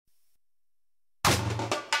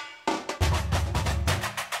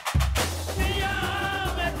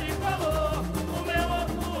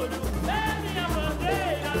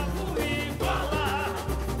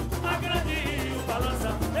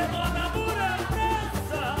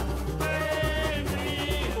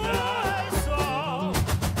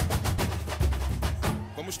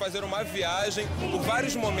fazer uma viagem por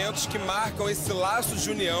vários momentos que marcam esse laço de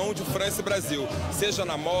união de França e Brasil, seja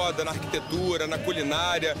na moda, na arquitetura, na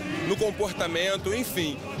culinária, no comportamento,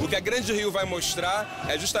 enfim. O que a Grande Rio vai mostrar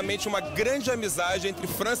é justamente uma grande amizade entre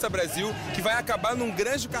França e Brasil, que vai acabar num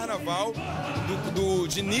grande carnaval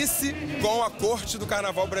de Nice com a corte do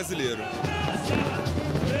carnaval brasileiro.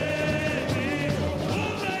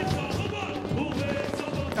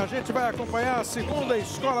 A gente vai acompanhar a segunda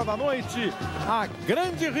escola da noite, a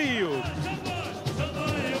Grande Rio.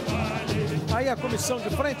 Aí a comissão de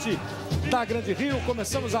frente da Grande Rio,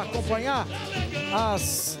 começamos a acompanhar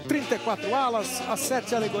as 34 alas, as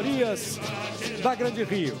 7 alegorias da Grande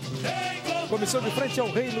Rio. Comissão de frente é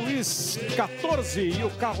o Rei Luís XIV e o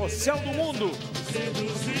Carrossel do Mundo.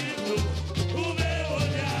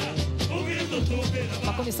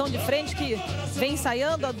 Uma comissão de frente que vem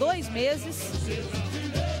ensaiando há 2 meses.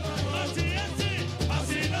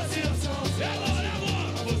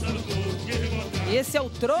 E esse é o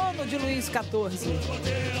trono de Luís XIV.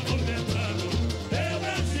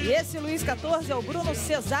 E esse Luís XIV é o Bruno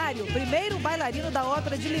Cesário, primeiro bailarino da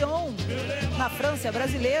Ópera de Lyon, na França,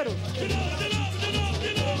 brasileiro.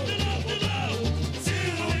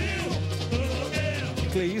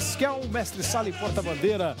 Cleis, que é o mestre-sala e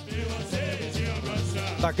porta-bandeira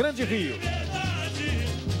da Grande Rio.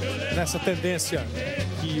 Nessa tendência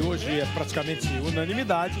que hoje é praticamente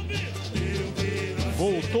unanimidade,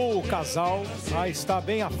 voltou o casal a estar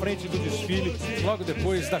bem à frente do desfile, logo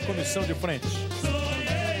depois da comissão de frente.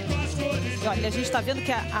 Olha, a gente está vendo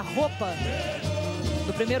que a roupa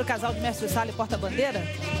do primeiro casal de mestre-sala e porta-bandeira,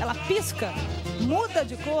 ela pisca, muda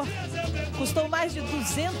de cor, custou mais de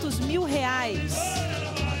R$200 mil.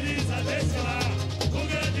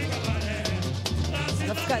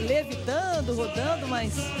 Ela fica levitando, rodando,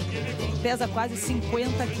 mas pesa quase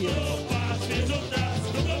 50 quilos.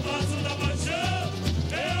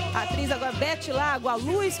 A atriz agora, Bete Lago, a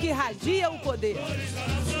luz que irradia o poder.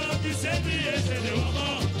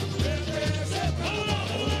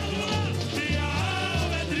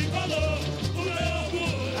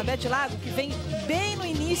 A Bete Lago, que vem bem no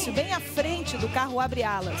início, bem à frente do carro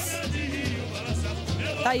abre-alas.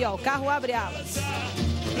 Tá aí, ó, o carro abre-alas.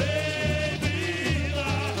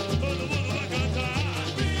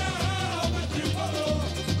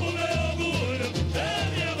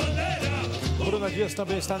 Bruna Dias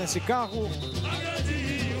também está nesse carro.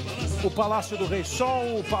 O Palácio do Rei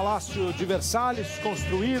Sol, o Palácio de Versalhes,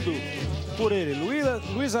 construído por ele.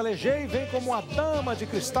 Luísa Legei vem como a dama de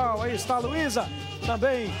cristal. Aí está a Luísa,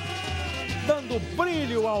 também dando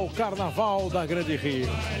brilho ao carnaval da Grande Rio.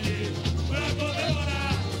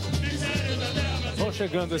 Vão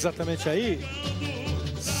chegando exatamente aí.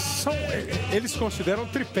 Eles consideram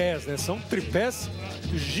tripés, né? São tripés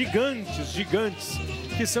gigantes,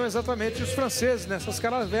 que são exatamente os franceses nessas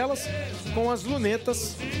caravelas com as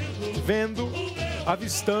lunetas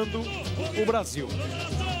avistando o Brasil.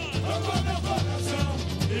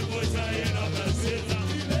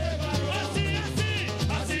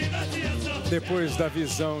 Depois da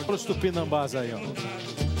visão dos tupinambás aí, ó.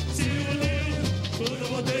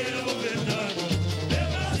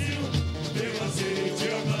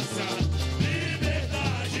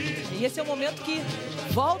 E esse é o momento que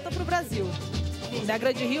volta para o Brasil. Na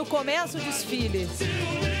Grande Rio começa o desfile.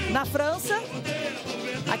 Na França,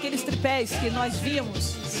 aqueles tripés que nós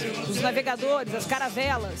vimos, os navegadores, as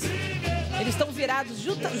caravelas, eles estão virados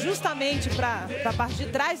justamente para a parte de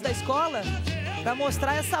trás da escola, para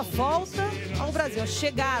mostrar essa volta ao Brasil, a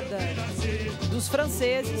chegada dos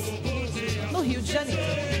franceses no Rio de Janeiro.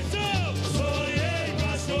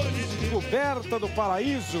 Coberta do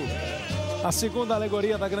Paraíso, a segunda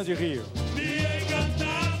alegoria da Grande Rio.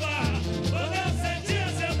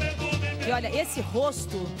 E olha, esse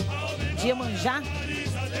rosto de Iemanjá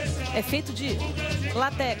é feito de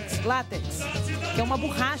látex, que é uma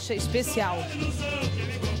borracha especial.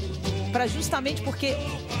 Justamente porque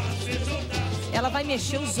ela vai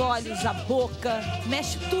mexer os olhos, a boca,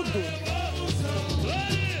 mexe tudo.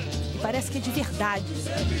 E parece que é de verdade.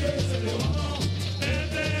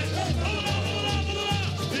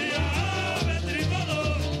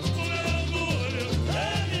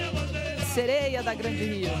 Sereia da Grande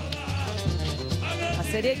Rio. A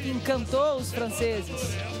sereia que encantou os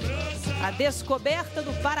franceses. A descoberta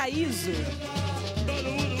do paraíso.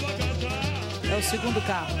 É o segundo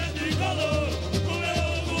carro.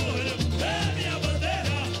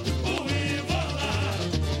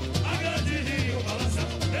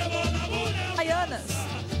 Baianas,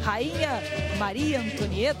 Rainha Maria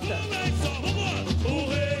Antonieta.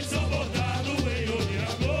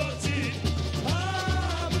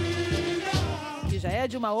 Que já é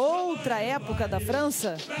de uma outra época da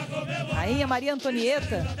França, Rainha Maria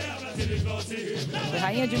Antonieta. Foi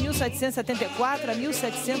rainha de 1774 a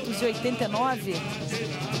 1789.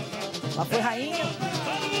 Ela foi rainha.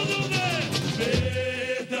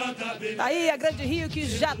 Aí a Grande Rio que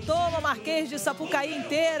já toma Marquês de Sapucaí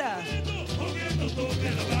inteira.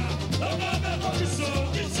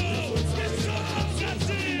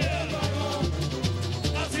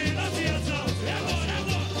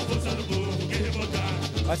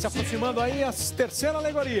 Vai se aproximando aí a terceira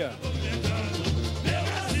alegoria.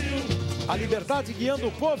 A liberdade guiando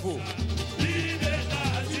o povo.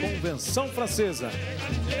 Convenção Francesa.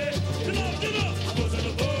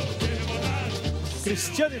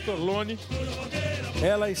 Cristiane Torlone,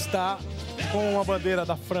 ela está com a bandeira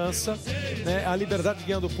da França, né? A liberdade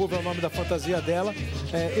guiando o povo é o nome da fantasia dela.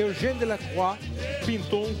 Eugène Delacroix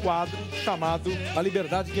pintou um quadro chamado A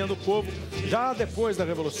Liberdade Guiando o Povo, já depois da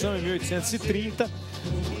Revolução, em 1830.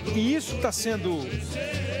 E isso está sendo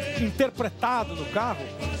interpretado no carro,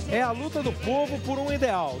 é a luta do povo por um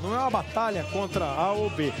ideal. Não é uma batalha contra A ou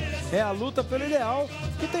B, é a luta pelo ideal,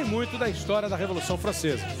 que tem muito da história da Revolução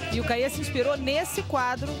Francesa. E o Caê se inspirou nesse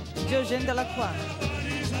quadro de Eugène Delacroix.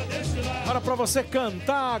 Para você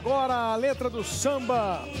cantar agora a letra do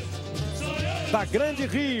samba da Grande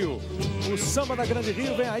Rio. O samba da Grande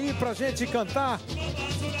Rio vem aí pra gente cantar.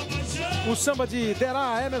 O samba de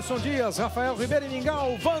Derá, Emerson Dias, Rafael Ribeiro e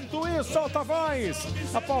Mingau, Vantuí, solta a voz.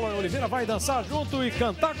 A Paula Oliveira vai dançar junto e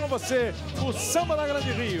cantar com você o samba da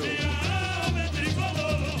Grande Rio.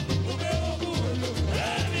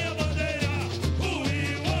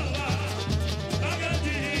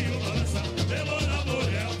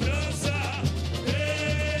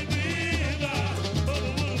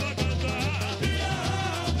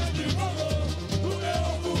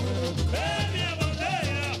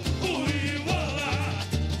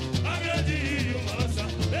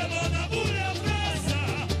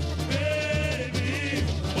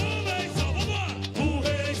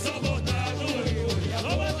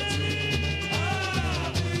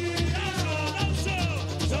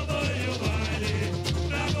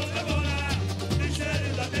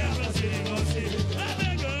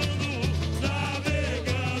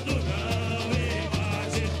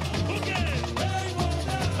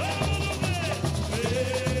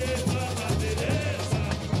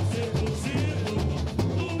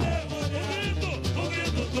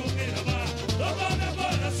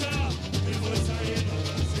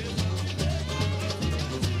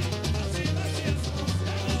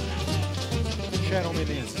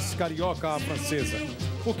 Carioca francesa,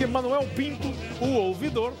 porque Manuel Pinto, o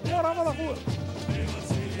ouvidor, morava na rua.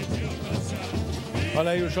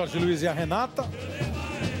 Olha aí o Jorge Luiz e a Renata.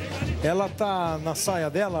 Ela tá na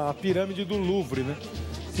saia dela a pirâmide do Louvre, né?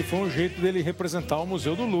 Que foi um jeito dele representar o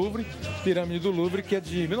Museu do Louvre, pirâmide do Louvre, que é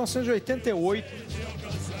de 1988.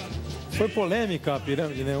 Foi polêmica a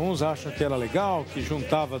pirâmide, né? Uns acham que era legal, que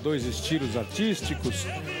juntava dois estilos artísticos,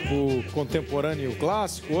 o contemporâneo e o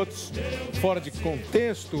clássico, outros fora de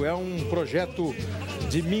contexto. É um projeto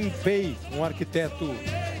de Min Pei, um arquiteto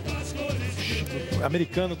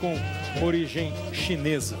americano com origem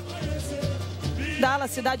chinesa.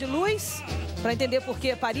 Dallas, Cidade Luz. Para entender por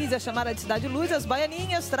que Paris é chamada de Cidade Luz, as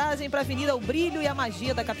baianinhas trazem para a avenida o brilho e a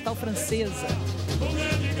magia da capital francesa.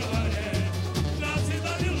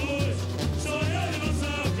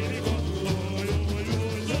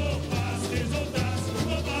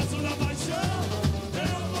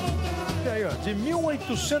 De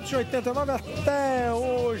 1889 até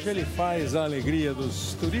hoje ele faz a alegria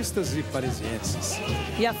dos turistas e parisienses.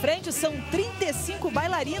 E à frente são 35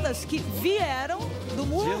 bailarinas que vieram do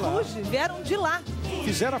Moulin Rouge, vieram de lá.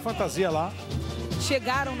 Fizeram a fantasia lá.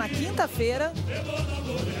 Chegaram na quinta-feira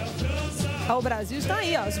ao Brasil. Estão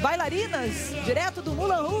aí, ó, as bailarinas direto do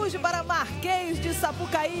Moulin Rouge para Marquês de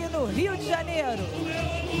Sapucaí, no Rio de Janeiro.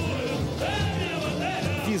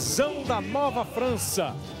 Visão da Nova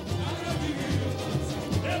França.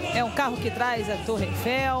 É um carro que traz a Torre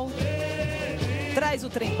Eiffel, traz o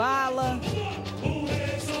trem-bala.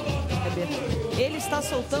 Ele está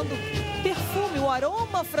soltando perfume, o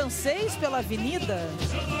aroma francês pela avenida.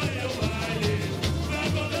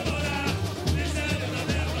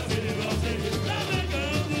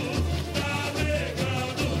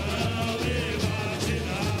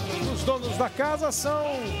 Os donos da casa são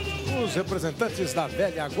os representantes da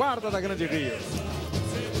velha guarda da Grande Rio.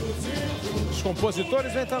 Os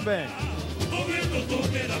compositores vêm também.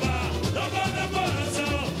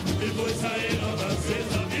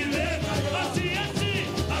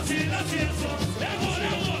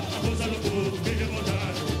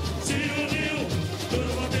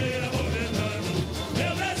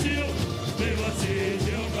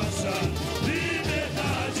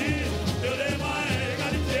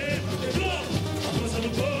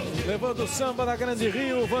 do samba da Grande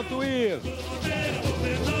Rio, Vantuir.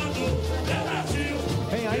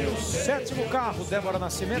 Vem aí o 7º carro, Débora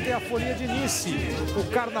Nascimento e a Folia de Nice. O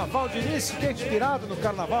Carnaval de Nice, que é inspirado no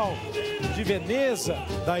Carnaval de Veneza,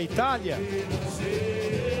 da Itália.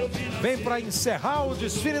 Vem para encerrar o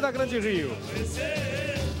desfile da Grande Rio.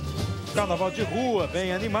 Carnaval de rua,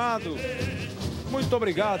 bem animado. Muito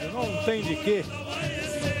obrigado, não tem de quê.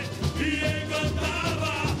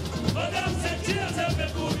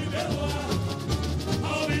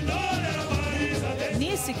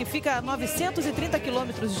 Nice, que fica a 930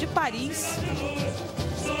 quilômetros de Paris.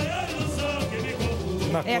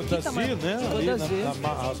 Na Côte d'Azur, né? Ali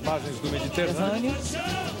nas margens do Mediterrâneo.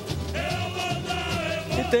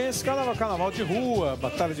 E tem esse carnaval de rua,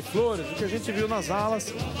 batalha de flores, o que a gente viu nas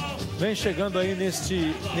alas. Vem chegando aí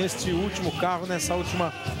neste último carro, nessa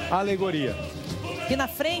última alegoria. E na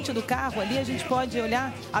frente do carro ali a gente pode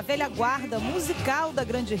olhar a velha guarda musical da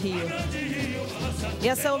Grande Rio. E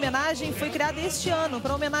essa homenagem foi criada este ano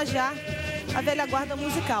para homenagear a velha guarda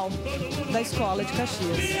musical da Escola de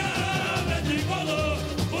Caxias.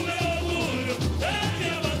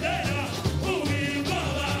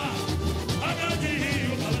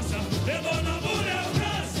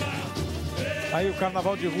 Aí o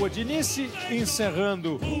Carnaval de Rua de Nice,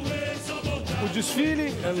 encerrando o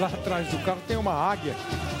desfile. Lá atrás do carro tem uma águia.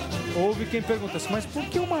 Houve quem pergunta assim, mas por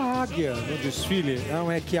que uma águia no desfile? Não,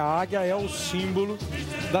 é que a águia é o símbolo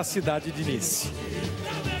da cidade de Nice.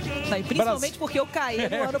 Não, e principalmente porque eu caí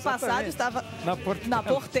no ano passado, estava na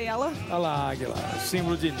Portela. Olha lá a águia lá, o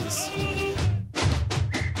símbolo de Nice.